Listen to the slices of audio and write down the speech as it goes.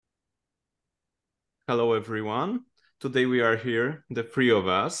Hello, everyone. Today we are here, the three of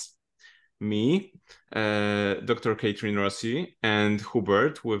us, me, Dr. Kathryn Rossi, and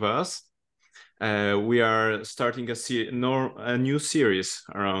Hubert with us. We are starting a new series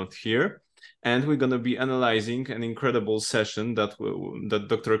around here, and we're going to be analyzing an incredible session that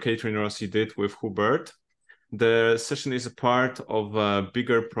Dr. Kathryn Rossi did with Hubert. The session is a part of a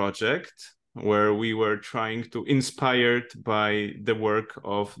bigger project where we were trying to, inspired by the work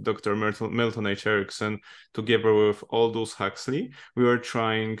of Dr. Milton Erickson, together with Aldous Huxley, we were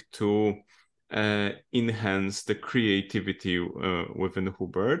trying to enhance the creativity within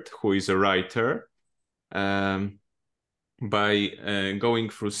Hubert, who is a writer, by going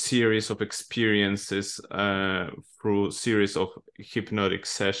through series of experiences, through series of hypnotic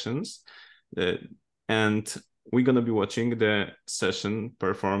sessions. And we're going to be watching the session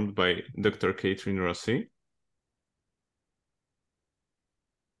performed by Dr. Kathryn Rossi.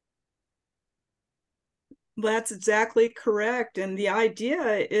 That's exactly correct. And the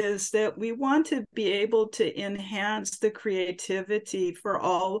idea is that we want to be able to enhance the creativity for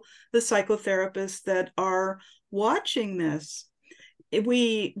all the psychotherapists that are watching this.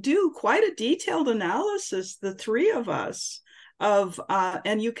 We do quite a detailed analysis, the three of us,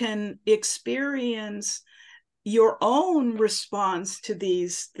 and you can experience your own response to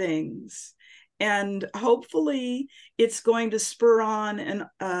these things. And hopefully it's going to spur on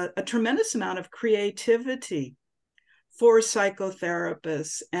a tremendous amount of creativity for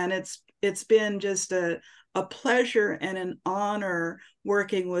psychotherapists. And it's been just a pleasure and an honor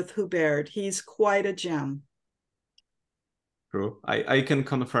working with Hubert. He's quite a gem. True. I can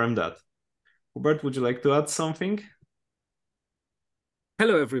confirm that. Hubert, would you like to add something?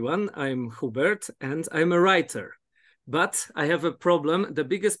 Hello, everyone. I'm Hubert, and I'm a writer. But I have a problem, the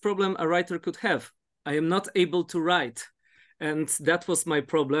biggest problem a writer could have. I am not able to write. And that was my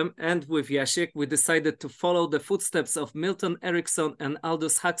problem. And with Jacek, we decided to follow the footsteps of Milton Erickson and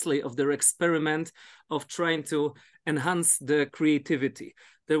Aldous Huxley of their experiment of trying to enhance the creativity.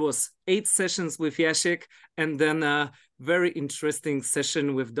 There was 8 sessions with Jacek, and then a very interesting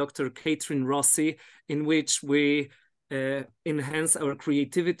session with Dr. Kathryn Rossi, in which we enhance our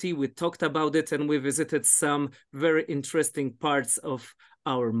creativity. We talked about it, and we visited some very interesting parts of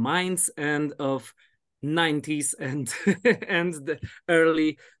our minds and of 90s and and the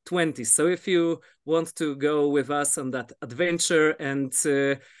early 20s. So if you want to go with us on that adventure and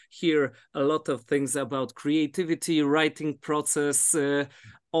hear a lot of things about creativity, writing process,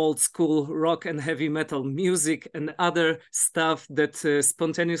 old school rock and heavy metal music and other stuff that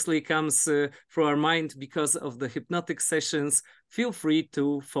spontaneously comes through our mind because of the hypnotic sessions, feel free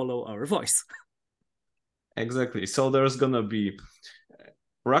to follow our voice. Exactly. So there's gonna be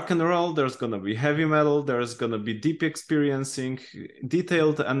rock and roll, there's gonna be heavy metal, there's gonna be deep experiencing,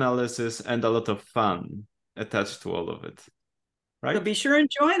 detailed analysis, and a lot of fun attached to all of it. Right? So be sure and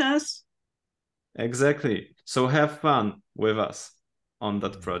join us. Exactly. So have fun with us on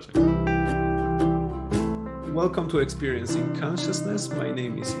that project. Welcome to Experiencing Consciousness. My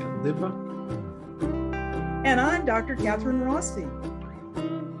name is Dyba. And I'm Dr. Kathryn Rossi.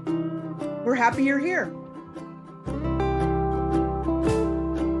 We're happy you're here.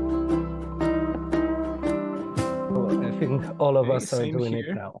 Well, I think all of us are doing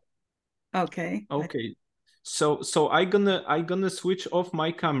here. it now. Okay. Okay. So I gonna switch off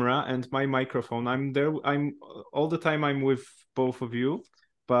my camera and my microphone. I'm all the time I'm with both of you,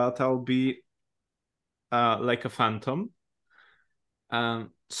 but I'll be like a phantom.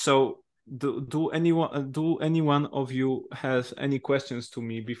 So do anyone of you has any questions to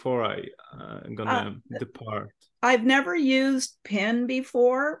me before I gonna depart? I've never used pin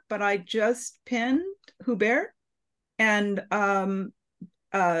before, but I just pinned Hubert, and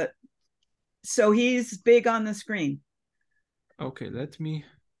so he's big on the screen. Okay, let me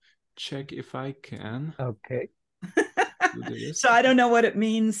check if I can. Okay. So I don't know what it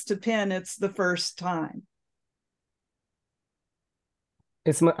means to pin. It's the first time.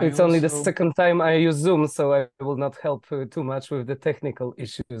 It's only the second time I use Zoom, so I will not help too much with the technical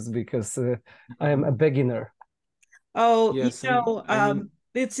issues because I am a beginner. Oh, yes,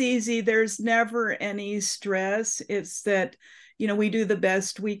 it's easy. There's never any stress. It's that, we do the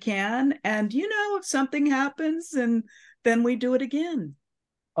best we can. And, if something happens, and then we do it again.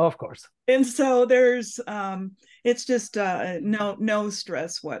 Of course. And so there's, it's just no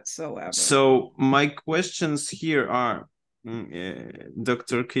stress whatsoever. So my questions here are,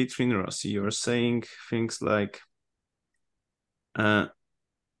 Dr. Kathryn Rossi, you're saying things like,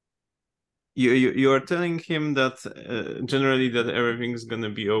 you are telling him that generally that everything's gonna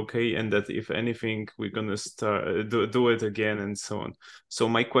be okay, and that if anything we're gonna start do it again and so on. So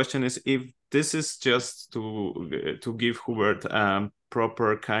my question is, if this is just to give Hubert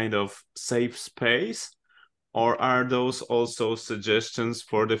proper kind of safe space, or are those also suggestions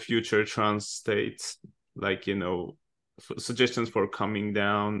for the future trance states, like, you know, suggestions for coming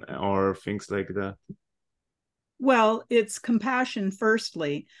down or things like that? Well, it's compassion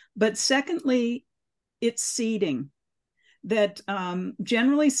firstly, but secondly, it's seeding. That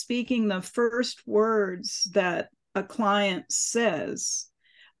generally speaking, the first words that a client says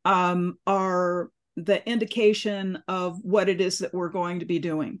are the indication of what it is that we're going to be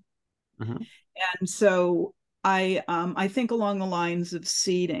doing. Mm-hmm. And so I think along the lines of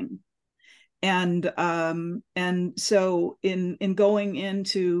seeding. And so in going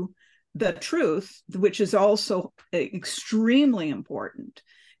into the truth, which is also extremely important,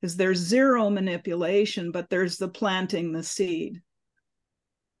 is there's zero manipulation, but there's the planting the seed.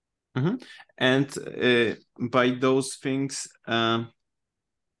 Mm-hmm. And by those things, when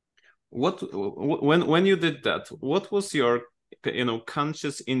you did that, what was your, you know,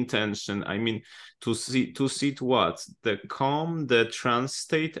 conscious intention? I mean, to see what, the calm, the trance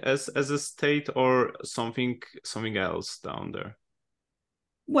state as a state, or something else down there?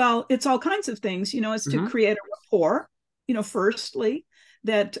 Well, it's all kinds of things, you know. It's to create a rapport, you know, firstly,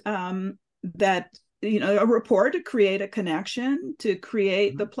 that you know, a rapport, to create a connection, to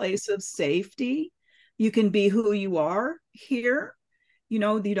create the place of safety. You can be who you are here, you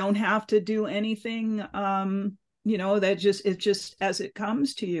know. You don't have to do anything, you know, it's just as it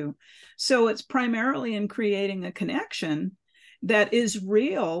comes to you. So it's primarily in creating a connection that is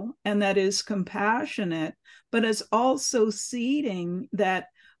real and that is compassionate, but is also seeding that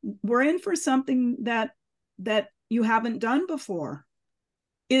we're in for something that you haven't done before,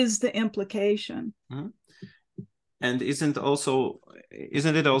 is the implication. Mm-hmm. And isn't it also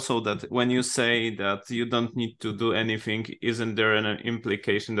that when you say that you don't need to do anything, isn't there an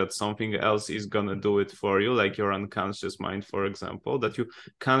implication that something else is gonna do it for you, like your unconscious mind, for example, that you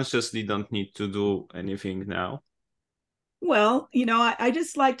consciously don't need to do anything now? Well, you know, I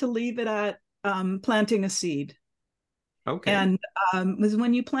just like to leave it at planting a seed. Okay. And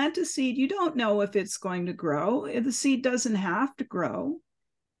when you plant a seed, you don't know if it's going to grow. The seed doesn't have to grow.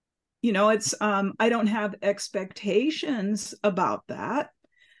 You know, it's I don't have expectations about that.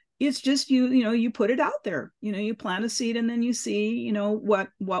 It's just you know, you put it out there. You know, you plant a seed and then you see, you know, what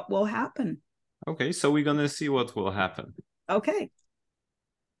will happen. Okay, so we're gonna see what will happen. Okay.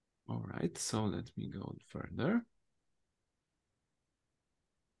 All right, so let me go further.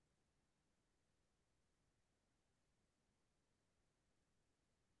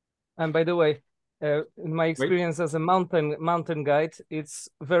 And by the way, in my experience as a mountain guide, it's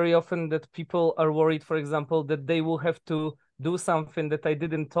very often that people are worried, for example, that they will have to do something that I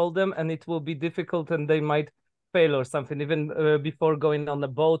didn't tell them, and it will be difficult and they might fail or something, even before going on a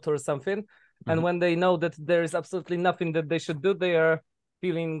boat or something. And when they know that there is absolutely nothing that they should do, they are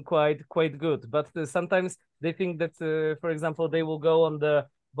feeling quite good. But sometimes they think that, for example, they will go on the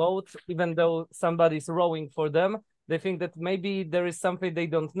boat, even though somebody's rowing for them. They think that maybe there is something they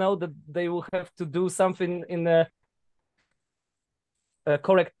don't know, that they will have to do something in a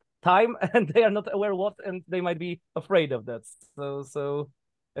correct time, and they are not aware what, and they might be afraid of that. So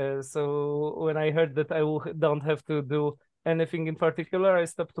when I heard that don't have to do anything in particular, I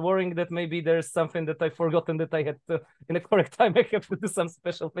stopped worrying that maybe there's something that I forgotten that I had to, in a correct time, I have to do some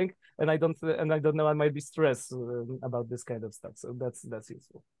special thing, and I don't know, I might be stressed about this kind of stuff. So that's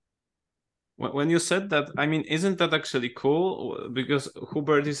useful. When you said that, I mean, isn't that actually cool? Because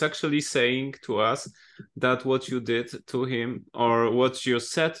Hubert is actually saying to us that what you did to him, or what you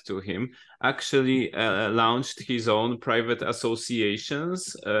said to him, actually launched his own private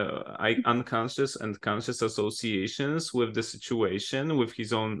associations, unconscious and conscious associations with the situation, with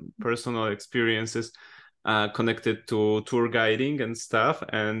his own personal experiences connected to tour guiding and stuff.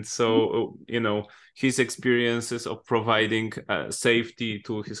 And so, you know, his experiences of providing safety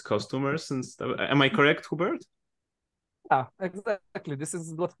to his customers and stuff. Am I correct, Hubert? Yeah, exactly. This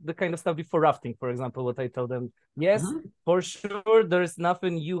is what the kind of stuff before rafting, for example, what I told them. Yes, for sure, there is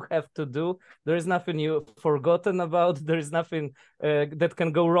nothing you have to do. There is nothing you've forgotten about. There is nothing that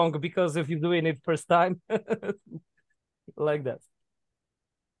can go wrong because if you're doing it first time, like that.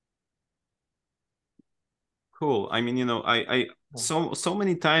 Cool. I mean, you know, I so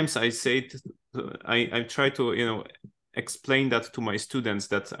many times I say I try to, you know, explain that to my students,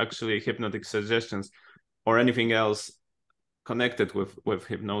 that actually hypnotic suggestions or anything else connected with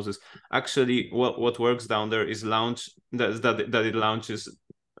hypnosis, actually what works down there is that it launches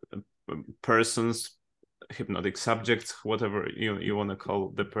persons, hypnotic subjects, whatever you want to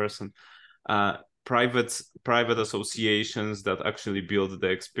call the person, private associations that actually build the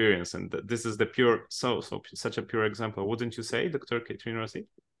experience. And this is the such a pure example, wouldn't you say, Dr. Kathryn Rossi?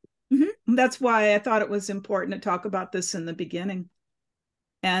 Mm-hmm. That's why I thought it was important to talk about this in the beginning,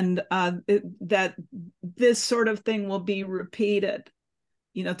 and that this sort of thing will be repeated,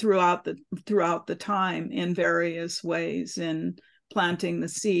 throughout the time in various ways, in planting the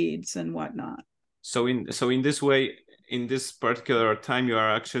seeds and whatnot. So in this way, in this particular time, you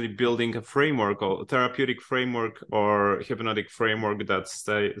are actually building a framework, or therapeutic framework, or hypnotic framework that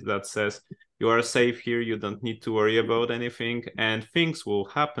says you are safe here, you don't need to worry about anything, and things will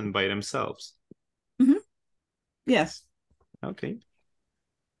happen by themselves. Mm-hmm. Yes. Okay.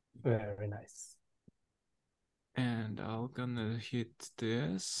 Very nice. And I'm gonna hit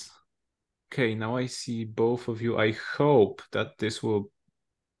this. Okay, now I see both of you. I hope that this will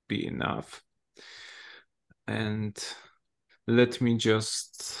be enough. And let me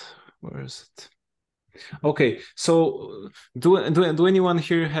just, where is it? Okay, so do anyone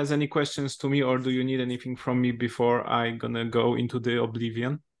here has any questions to me, or do you need anything from me before I gonna go into the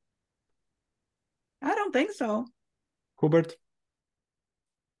oblivion? I don't think so. Hubert?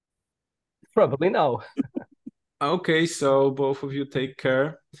 Probably no. Okay, so both of you take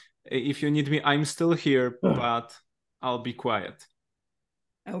care. If you need me, I'm still here, but I'll be quiet.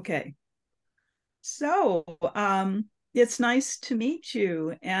 Okay. So it's nice to meet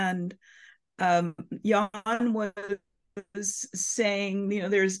you. And Jan was saying,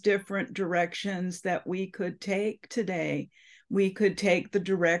 there's different directions that we could take today. We could take the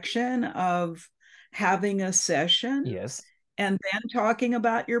direction of having a session. Yes. And then talking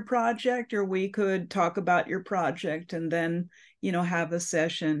about your project, or we could talk about your project and then, have a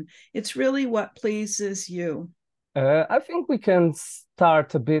session. It's really what pleases you. I think we can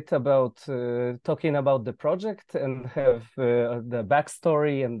start a bit about talking about the project and have the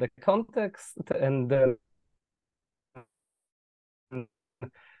backstory and the context, and then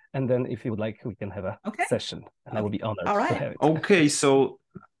if you would like, we can have a session, and I will be honored to have it. Okay, so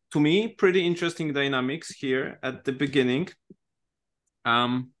to me, pretty interesting dynamics here at the beginning.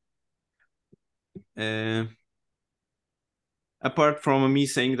 Apart from me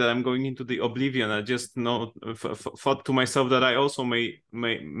saying that I'm going into the oblivion, I just thought to myself that I also may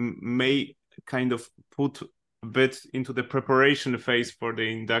kind of put a bit into the preparation phase for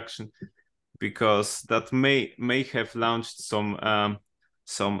the induction, because that may have launched some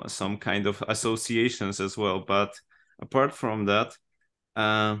kind of associations as well. But apart from that,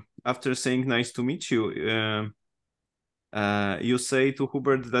 after saying nice to meet you, you say to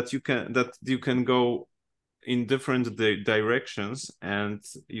Hubert that you can go in different directions, and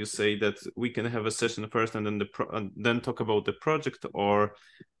you say that we can have a session first and then talk about the project, or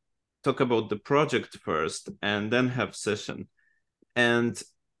talk about the project first and then have session. And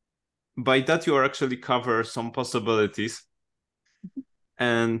by that you are actually cover some possibilities.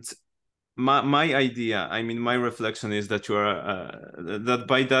 And my idea, I mean, my reflection is that you are that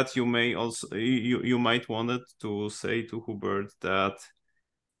by that you may also you might wanted to say to Hubert that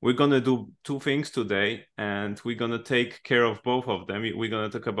we're going to do two things today, and we're going to take care of both of them. We're going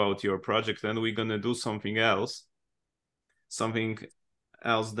to talk about your project, and we're going to do something else. Then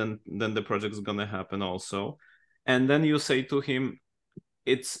the project is going to happen also. And then you say to him,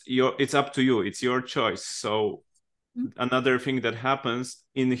 it's up to you. It's your choice. So another thing that happens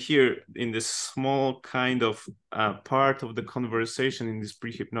in here, in this small kind of part of the conversation in this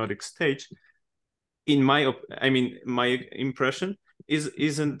pre-hypnotic stage, my impression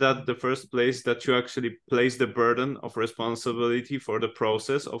isn't that the first place that you actually place the burden of responsibility for the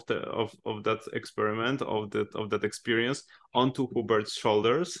process of that experiment, of that experience, onto Hubert's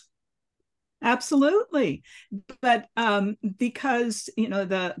shoulders? Absolutely. But because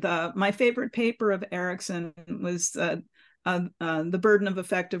my favorite paper of Erickson was the burden of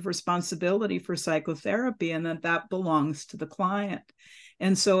effective responsibility for psychotherapy, and that belongs to the client.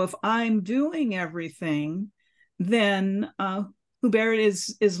 And so if I'm doing everything, then Hubert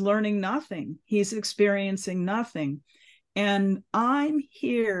is learning nothing. He's experiencing nothing. And I'm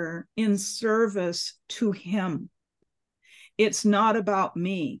here in service to him. It's not about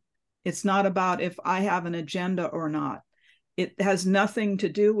me. It's not about if I have an agenda or not. It has nothing to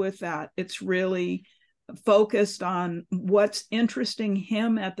do with that. It's really focused on what's interesting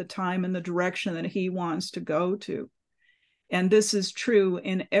him at the time and the direction that he wants to go to. And this is true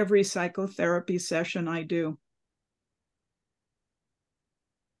in every psychotherapy session I do.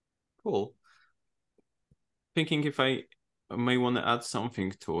 Cool. Thinking if I may want to add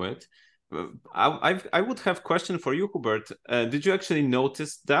something to it. I would have a question for you, Hubert. Did you actually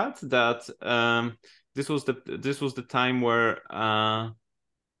notice that this was the time where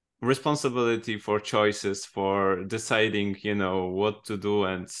responsibility for choices, for deciding, you know, what to do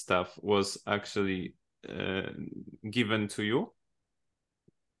and stuff was actually given to you?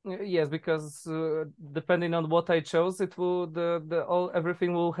 Yes, because depending on what I chose, it will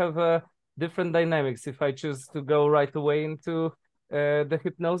everything will have a different dynamics. If I choose to go right away into the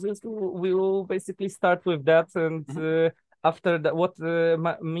hypnosis, we will basically start with that, and after that, what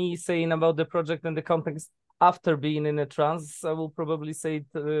me saying about the project and the context after being in a trance, I will probably say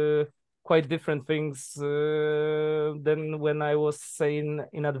quite different things than when I was saying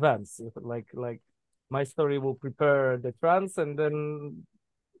in advance. Like my story will prepare the trance, and then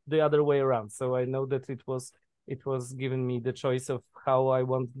the other way around. So I know that it was giving me the choice of how I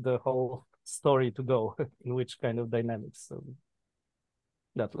want the whole story to go, in which kind of dynamics. So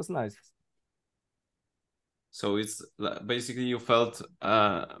that was nice. So it's basically you felt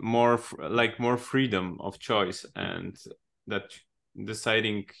more freedom of choice, and that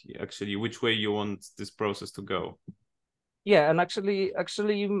deciding actually which way you want this process to go. Yeah, and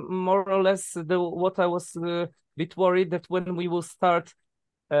actually more or less what I was a bit worried that when we will start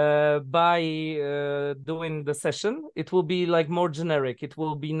by doing the session, it will be like more generic. It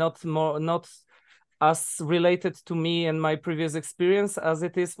will be not as related to me and my previous experience as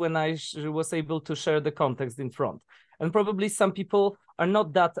it is when I was able to share the context in front. And probably some people are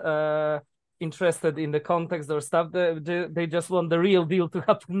not that interested in the context or stuff. They just want the real deal to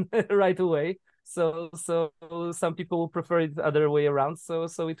happen right away. So some people will prefer it the other way around. So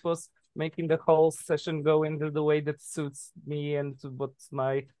it was making the whole session go into the way that suits me and what's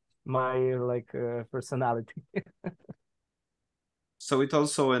my like personality. So it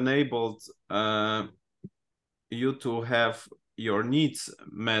also enabled you to have your needs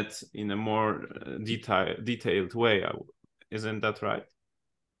met in a more detailed way. Isn't that right?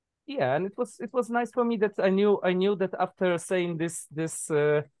 Yeah, and it was nice for me that I knew that after saying this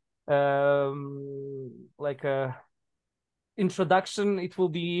like a introduction,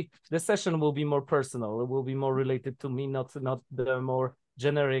 the session will be more personal. It will be more related to me, not the more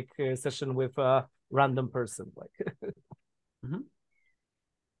generic session with a random person. Like.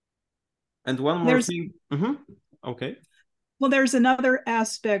 And one more thing. Okay. Well, there's another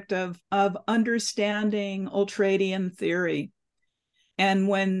aspect of understanding ultradian theory. And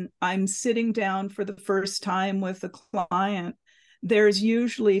when I'm sitting down for the first time with a client, there's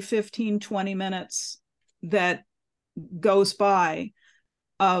usually 15, 20 minutes that goes by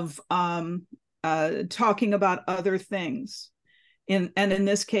of talking about other things. And in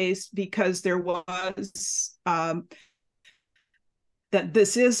this case, because there was that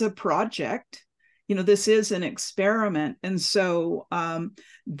this is a project, you know, this is an experiment. And so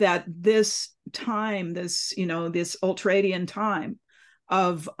that this time, this ultradian time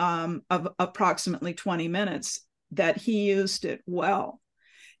of approximately 20 minutes, that he used it well.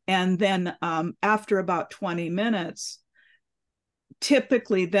 And then after about 20 minutes,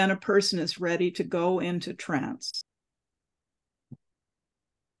 typically then a person is ready to go into trance.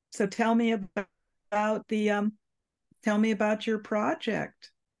 So tell me about your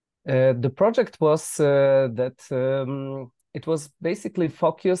project. The project was that it was basically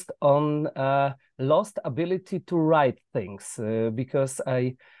focused on lost ability to write things because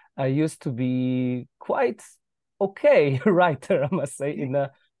I used to be quite okay writer, I must say,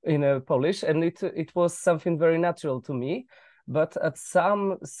 in a Polish, and it was something very natural to me. But at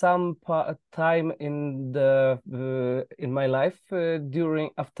some time in my life,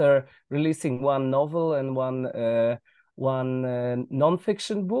 after releasing one novel and one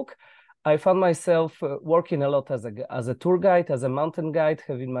non-fiction book, I found myself working a lot as a tour guide, as a mountain guide,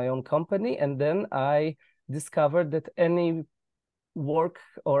 having my own company, and then I discovered that any work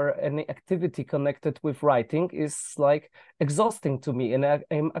or any activity connected with writing is like exhausting to me, and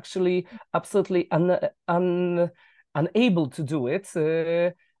I'm actually absolutely unable to do it.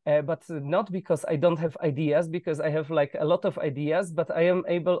 But not because I don't have ideas, because I have like a lot of ideas, but I am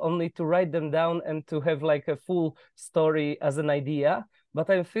able only to write them down and to have like a full story as an idea. But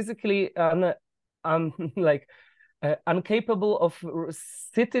I'm physically incapable of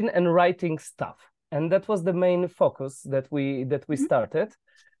sitting and writing stuff, and that was the main focus that we started.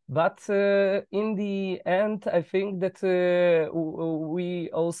 But in the end, I think that we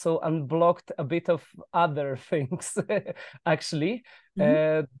also unblocked a bit of other things, actually,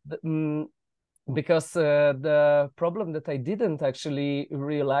 because the problem that I didn't actually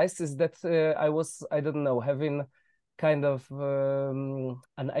realize is that I don't know, having kind of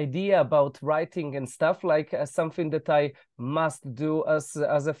an idea about writing and stuff, like something that I must do as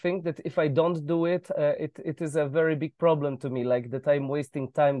a thing, that if I don't do it, it is a very big problem to me, like that I'm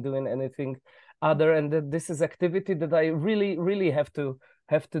wasting time doing anything other, and that this is activity that I really have to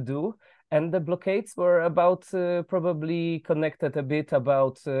have to do. And the blockades were about probably connected a bit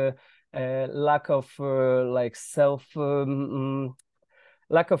about lack of like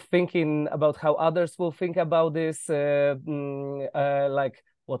lack of thinking about how others will think about this, like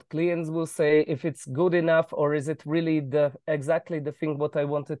what clients will say, if it's good enough, or is it really exactly the thing what I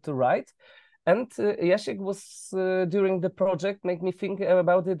wanted to write. And Jacek was during the project make me think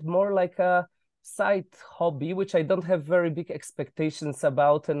about it more like a side hobby, which I don't have very big expectations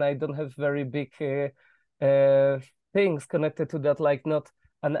about, and I don't have very big things connected to that, like not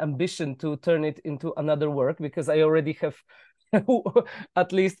an ambition to turn it into another work, because I already have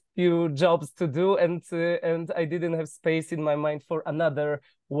at least few jobs to do, and I didn't have space in my mind for another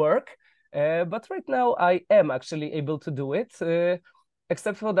work. But right now I am actually able to do it.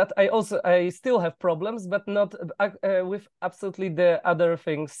 Except for that, I still have problems, but not with absolutely the other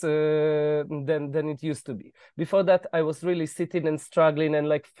things than it used to be. Before that, I was really sitting and struggling and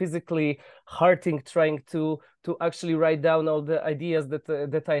like physically hurting, trying to actually write down all the ideas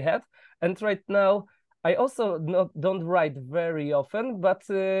that I had. And right now, I also don't write very often, but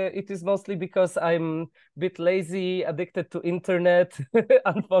it is mostly because I'm a bit lazy, addicted to internet,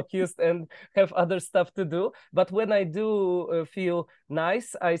 unfocused, and have other stuff to do. But when I do feel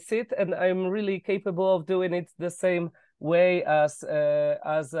nice, I sit and I'm really capable of doing it the same way as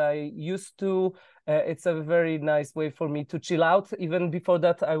I used to. It's a very nice way for me to chill out. Even before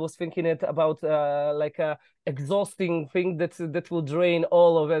that, I was thinking it about like a exhausting thing that will drain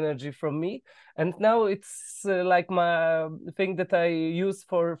all of energy from me. And now it's like my thing that I use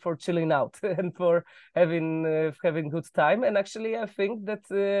for chilling out and for having good time. And actually, I think that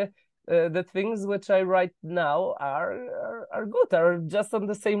the things which I write now are good, are just on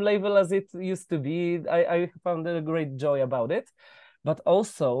the same level as it used to be. I found a great joy about it. But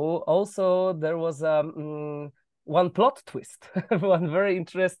also there was one plot twist, one very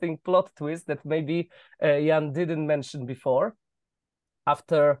interesting plot twist that maybe Jan didn't mention before.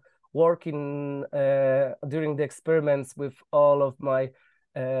 After working during the experiments with all of my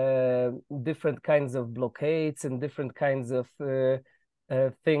different kinds of blockades and different kinds of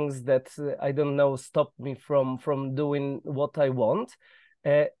things that I don't know stopped me from doing what I want.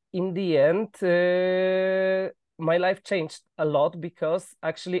 In the end, my life changed a lot, because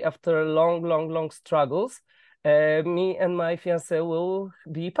actually after long struggles, me and my fiancé will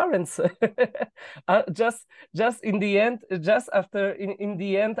be parents. Just in the end, just after in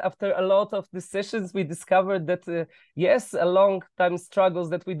the end, after a lot of decisions, we discovered that yes, a long time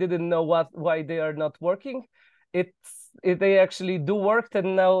struggles that we didn't know why they are not working. They actually do work,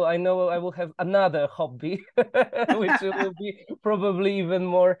 and now I know I will have another hobby, which will be probably even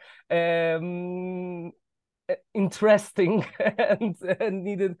more interesting and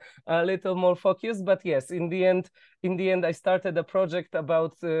needed a little more focus. But yes, in the end I started a project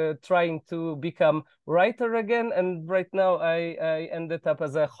about trying to become writer again, and right now I ended up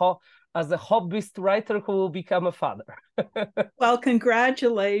as a hobbyist writer who will become a father. Well,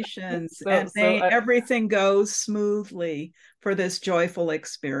 congratulations. May everything goes smoothly for this joyful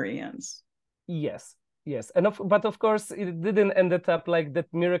experience. Yes. But of course it didn't end up like that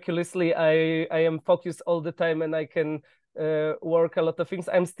miraculously. I am focused all the time, and I can work a lot of things.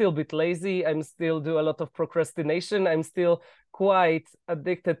 I'm still a bit lazy. I'm still do a lot of procrastination. I'm still quite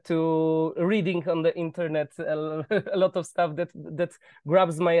addicted to reading on the internet a lot of stuff that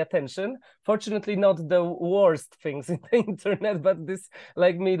grabs my attention. Fortunately, not the worst things in the internet, but this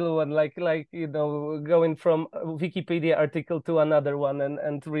like middle one, like you know, going from a Wikipedia article to another one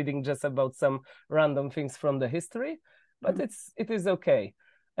and reading just about some random things from the history. But it is okay.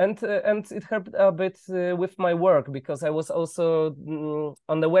 And it helped a bit with my work, because I was also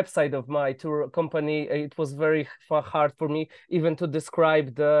on the website of my tour company. It was very hard for me even to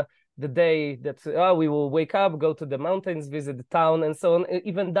describe the day that we will wake up, go to the mountains, visit the town, and so on.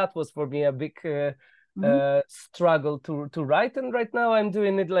 Even that was for me a big struggle to write. And right now I'm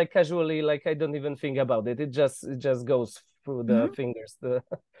doing it like casually, like I don't even think about it. It just goes through the fingers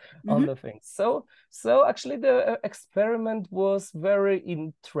on the things. So actually the experiment was very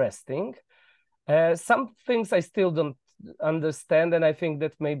interesting. Some things I still don't understand, and I think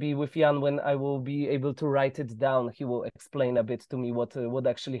that maybe with Jan, when I will be able to write it down, he will explain a bit to me what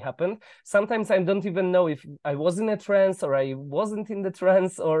actually happened. Sometimes I don't even know if I was in a trance or I wasn't in the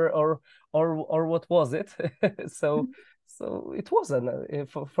trance, or what was it. So it was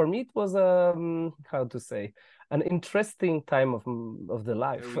for me it was how to say, an interesting time of the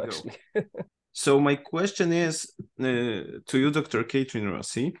life, actually. So my question is to you, Dr. Kathryn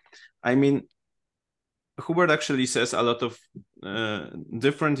Rossi. I mean, Hubert actually says a lot of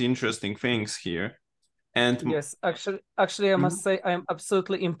different interesting things here. And yes, actually, I must say I'm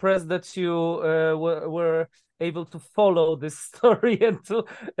absolutely impressed that you were able to follow this story and to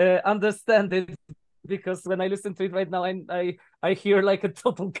understand it, because when I listen to it right now, I hear like a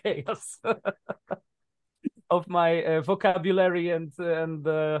total chaos of my vocabulary and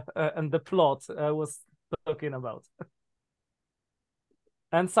the plot I was talking about.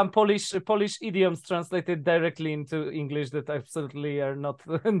 And some Polish idioms translated directly into English that absolutely are not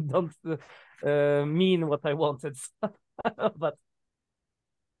don't mean what I wanted.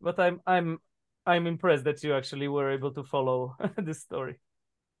 but I'm impressed that you actually were able to follow this story.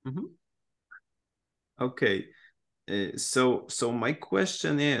 Okay, so my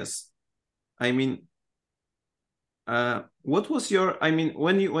question is, I mean, what was your? I mean,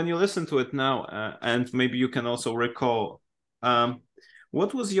 when you listen to it now, and maybe you can also recall.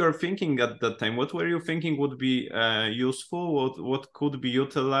 What was your thinking at that time? What were you thinking would be useful? What could be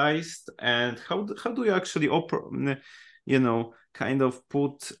utilized? And how do you actually kind of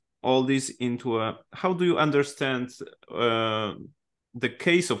put all this into a? How do you understand the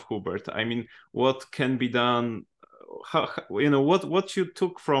case of Hubert? I mean, what can be done? How what you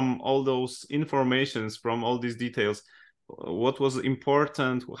took from all those informations, from all these details? What was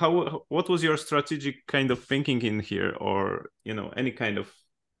important? What was your strategic kind of thinking in here, or any kind of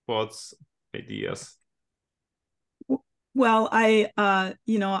thoughts, ideas? Well, I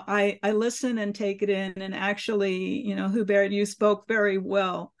listen and take it in, and actually, Hubert, you spoke very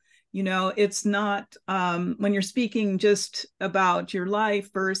well. It's not when you're speaking just about your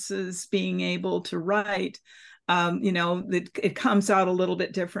life versus being able to write, it comes out a little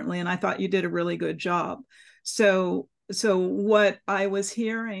bit differently, and I thought you did a really good job. So what I was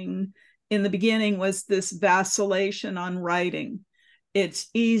hearing in the beginning was this vacillation on writing. It's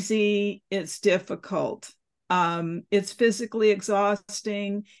easy, it's difficult, it's physically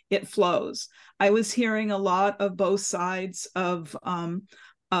exhausting, it flows. I was hearing a lot of both sides of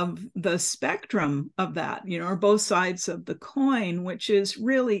the spectrum of that, or both sides of the coin, which is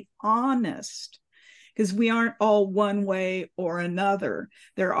really honest, because we aren't all one way or another.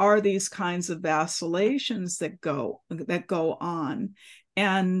 There are these kinds of vacillations that go on,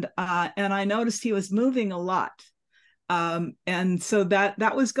 and I noticed he was moving a lot, and so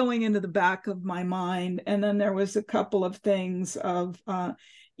that was going into the back of my mind. And then there was a couple of things of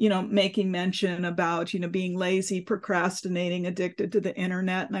making mention about being lazy, procrastinating, addicted to the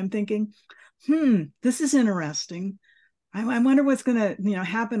internet, and I'm thinking, this is interesting. I wonder what's going to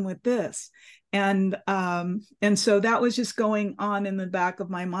happen with this. And so that was just going on in the back of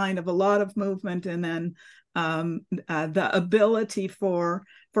my mind, of a lot of movement, and then the ability for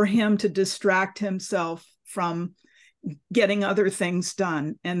him to distract himself from getting other things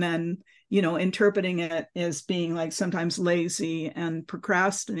done, and then interpreting it as being like sometimes lazy and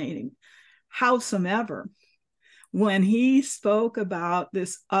procrastinating. Howsoever, when he spoke about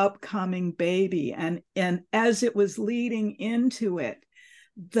this upcoming baby, and as it was leading into it,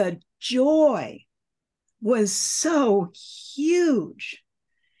 the joy was so huge.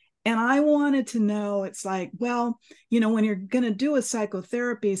 And I wanted to know, it's like, well, when you're going to do a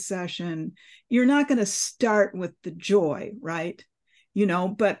psychotherapy session, you're not going to start with the joy, right?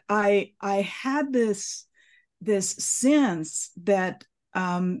 But I had this sense that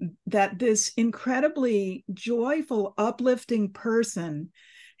that this incredibly joyful, uplifting person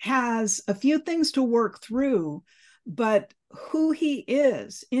has a few things to work through, but who he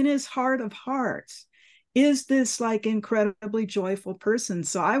is in his heart of hearts is this like incredibly joyful person.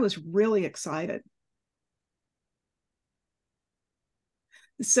 So I was really excited.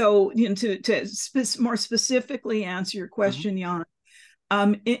 So to more specifically answer your question, Jan,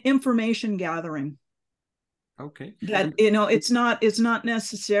 information gathering. Okay. That it's not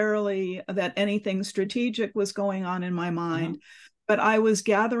necessarily that anything strategic was going on in my mind, but I was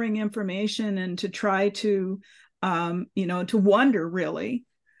gathering information and to try to to wonder really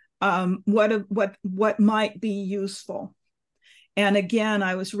what might be useful. And again,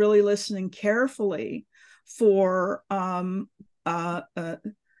 I was really listening carefully for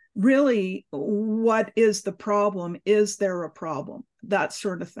really what is the problem? Is there a problem? That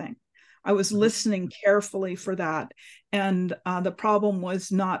sort of thing. I was listening carefully for that. And the problem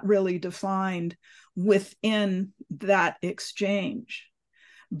was not really defined within that exchange.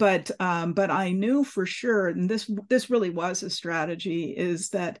 But I knew for sure, and this really was a strategy, is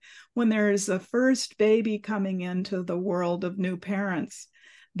that when there is a first baby coming into the world of new parents,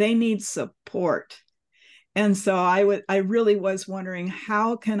 they need support. And so I really was wondering,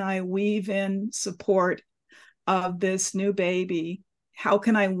 how can I weave in support of this new baby? How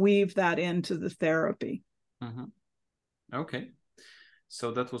can I weave that into the therapy? Okay. So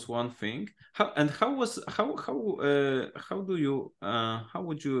that was one thing. How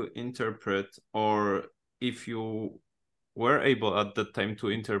would you interpret, or if you were able at that time to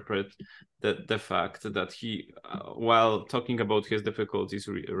interpret the fact that he, while talking about his difficulties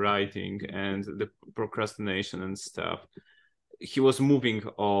writing and the procrastination and stuff, he was moving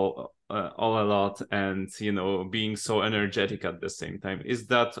all a lot, and being so energetic at the same time? Is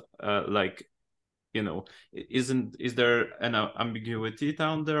that like, is there an ambiguity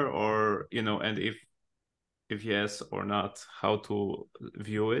down there, or and if yes or not, how to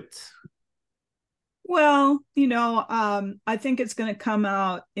view it? Well, I think it's going to come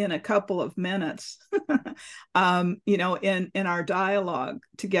out in a couple of minutes, in our dialogue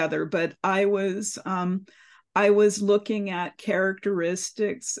together. But I was looking at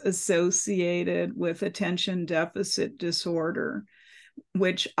characteristics associated with attention deficit disorder,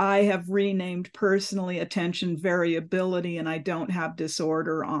 which I have renamed personally attention variability, and I don't have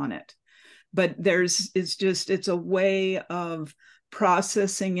disorder on it. But it's a way of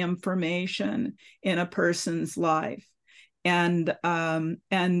processing information in a person's life. And to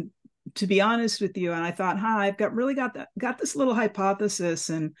be honest with you, and I thought, I've got this little hypothesis,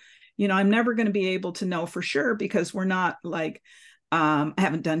 and I'm never going to be able to know for sure, because we're not like, I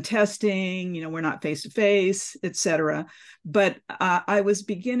haven't done testing, we're not face to face, etc. But I was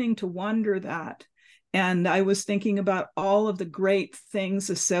beginning to wonder that. And I was thinking about all of the great things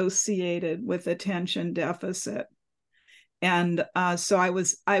associated with attention deficit. And so I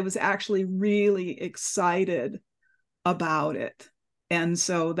was actually really excited about it. And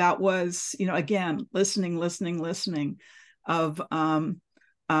so that was, again, listening of, and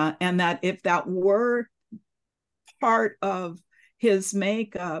that if that were part of his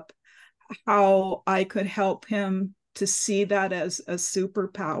makeup, how I could help him to see that as a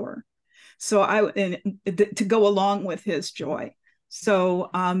superpower. So to go along with his joy.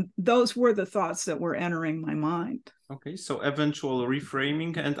 So those were the thoughts that were entering my mind. Okay, so eventual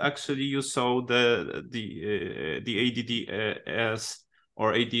reframing, and actually you saw the ADD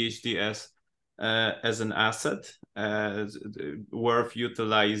or ADHD as an asset, worth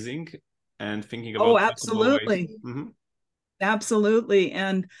utilizing and thinking about. Oh, absolutely. Mm-hmm. Absolutely.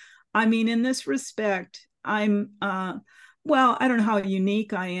 And I mean, in this respect, I'm well, I don't know how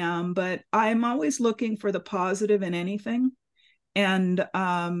unique I am, but I'm always looking for the positive in anything. And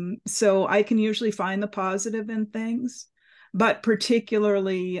so I can usually find the positive in things, but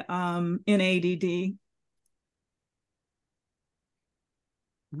particularly in ADD.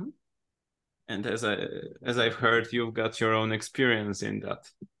 Mm-hmm. And as I've heard, you've got your own experience in that.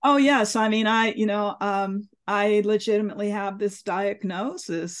 Oh yes, I mean, I legitimately have this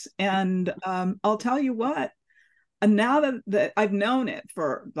diagnosis, and I'll tell you what. And now that I've known it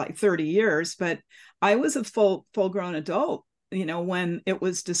for like 30 years, but I was a full-grown adult, when it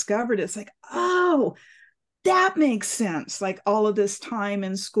was discovered. It's like, oh, that makes sense. Like all of this time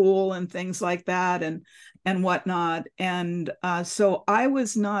in school and things like that, and whatnot. And so I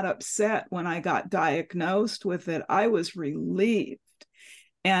was not upset when I got diagnosed with it. I was relieved.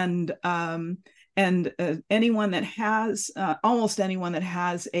 And anyone that has, almost anyone that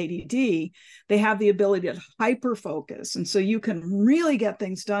has ADD, they have the ability to hyper focus. And so you can really get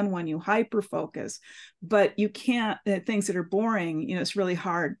things done when you hyper focus, but you can't, things that are boring, it's really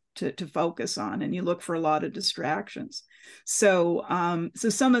hard to focus on, and you look for a lot of distractions. So, so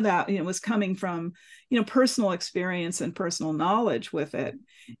some of that, was coming from, personal experience and personal knowledge with it.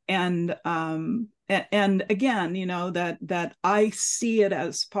 And again, that I see it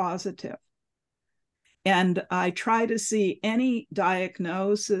as positive. And I try to see any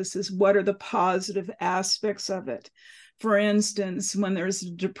diagnosis as what are the positive aspects of it. For instance, when there's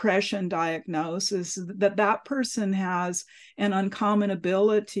a depression diagnosis, that person has an uncommon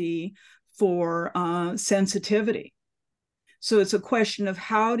ability for sensitivity. So it's a question of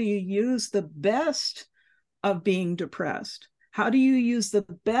how do you use the best of being depressed? How do you use the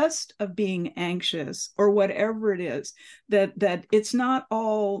best of being anxious, or whatever it is, that it's not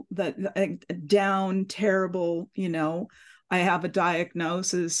all that down, terrible, I have a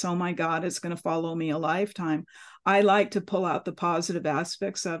diagnosis, oh my God, it's going to follow me a lifetime. I like to pull out the positive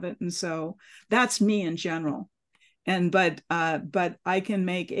aspects of it. And so that's me in general. And but I can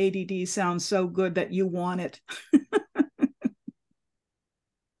make ADD sound so good that you want it.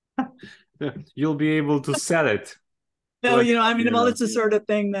 You'll be able to sell it. No, well, it's the sort of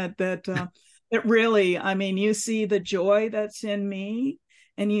thing that it really, I mean, you see the joy that's in me,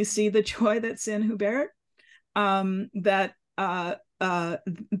 and you see the joy that's in Hubert.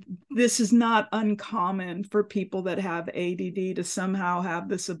 This is not uncommon for people that have ADD to somehow have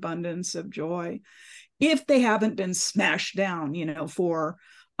this abundance of joy. if they haven't been smashed down, for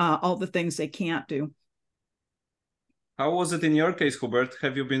all the things they can't do. How was it in your case, Hubert?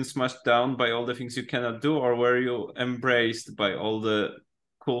 Have you been smashed down by all the things you cannot do, or were you embraced by all the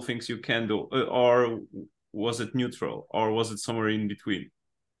cool things you can do, or was it neutral, or was it somewhere in between?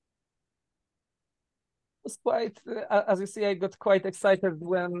 It was quite, as you see, I got quite excited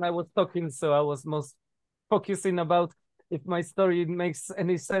when I was talking, so I was most focusing about if my story makes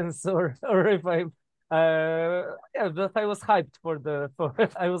any sense, or if I, but I was hyped for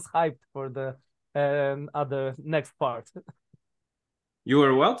the other next part. You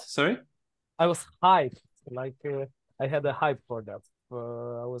were what? Sorry? I was hyped, like I had a hype for that.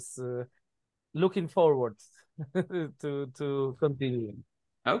 I was looking forward to continuing.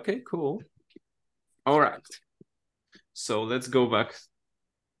 Okay, cool. All right. So let's go back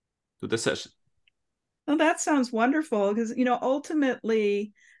to the session. Well, that sounds wonderful, because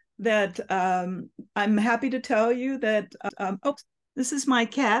ultimately that I'm happy to tell you that this is my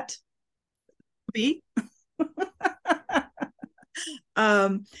cat, B.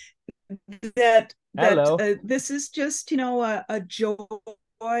 that this is just a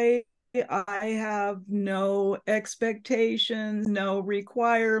joy. I have no expectations, no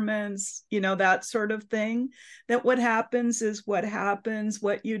requirements, that sort of thing. That what happens is what happens.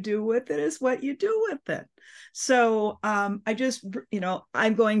 What you do with it is what you do with it. So I just,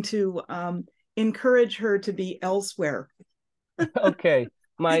 I'm going to encourage her to be elsewhere. Okay.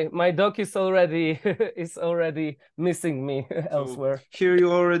 My dog is already missing me elsewhere. So here you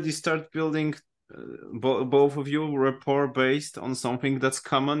already start building both of you rapport based on something that's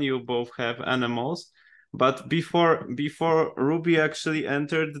common. You both have animals, but before Ruby actually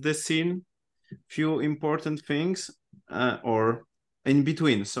entered the scene, few important things, or in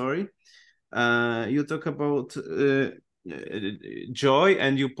between. Sorry, you talk about joy,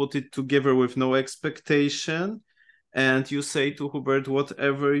 and you put it together with no expectation, and you say to Hubert,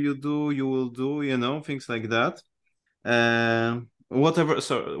 whatever you do, you will do. Things like that.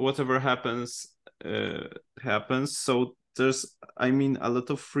 Whatever happens. Happens. So there's, a lot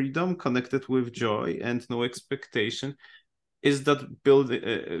of freedom connected with joy and no expectation. Is that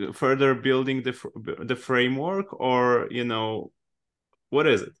further building the framework, or what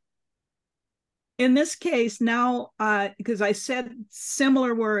is it? In this case now, because I said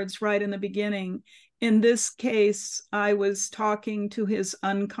similar words right in the beginning, in this case I was talking to his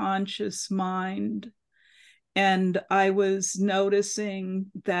unconscious mind, and I was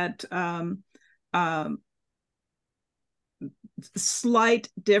noticing that slight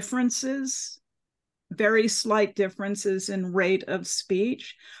differences, very slight differences in rate of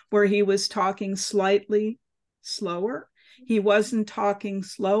speech, where he was talking slightly slower. He wasn't talking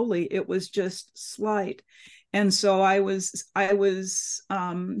slowly, it was just slight. And so I was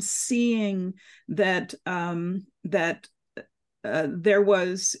seeing that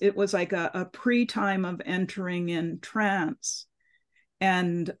it was like a pre-time of entering in trance.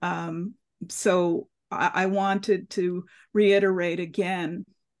 And so I wanted to reiterate again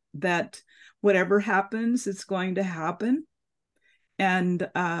that whatever happens, it's going to happen. And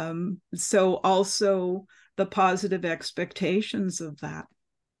so also the positive expectations of that.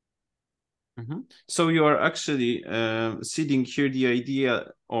 Mm-hmm. So you are actually seeding here the idea,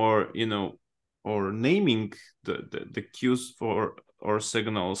 or or naming the cues for or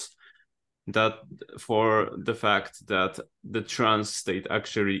signals that for the fact that the trance state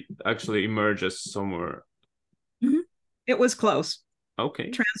actually emerges somewhere. Mm-hmm. It was close. Okay.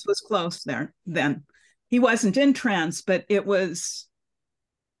 Trance was close there then. He wasn't in trance, but it was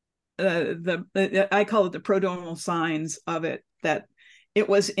I call it the prodromal signs of it, that it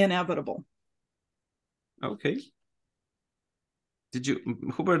was inevitable. Okay.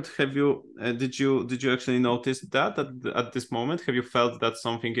 Hubert, did you actually notice that at this moment? Have you felt that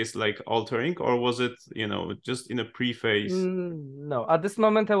something is like altering, or was it, just in a pre-phase? No, at this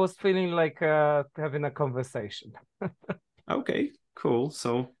moment I was feeling like having a conversation. Okay, cool.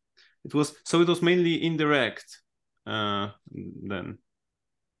 So it was mainly indirect then.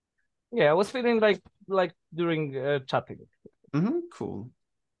 Yeah, I was feeling like during chatting. Mm-hmm, cool.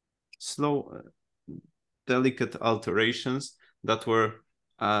 Slow, delicate alterations that were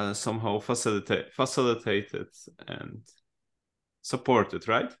somehow facilitated and supported,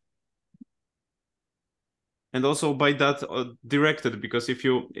 right? And also by that directed, because if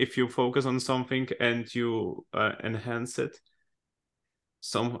you focus on something and you enhance it,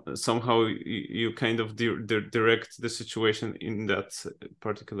 somehow you kind of direct the situation in that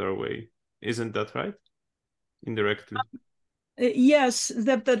particular way. Isn't that right? Indirectly. Yes,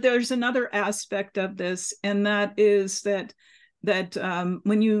 that there's another aspect of this, and that is that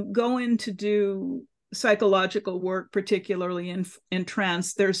when you go in to do psychological work, particularly in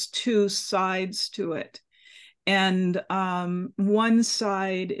trance, there's two sides to it. And one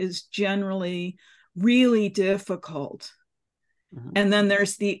side is generally really difficult. And then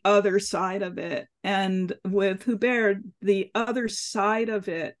there's the other side of it. And with Hubert, the other side of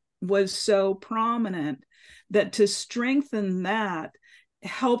it was so prominent that to strengthen that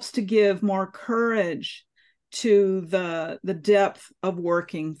helps to give more courage to the depth of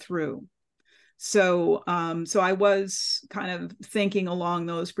working through. So I was kind of thinking along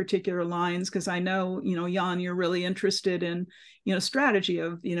those particular lines, because I know, Jan, you're really interested in, strategy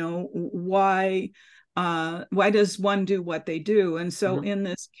of, why does one do what they do? And so in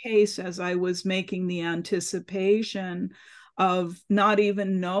this case, as I was making the anticipation of not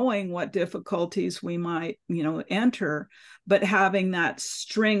even knowing what difficulties we might, enter, but having that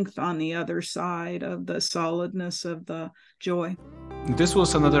strength on the other side of the solidness of the joy. This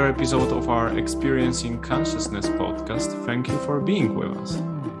was another episode of our Experiencing Consciousness podcast. Thank you for being with us.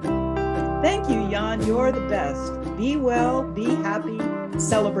 Thank you, Jan. You're the best. Be well, be happy,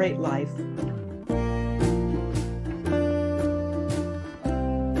 celebrate life.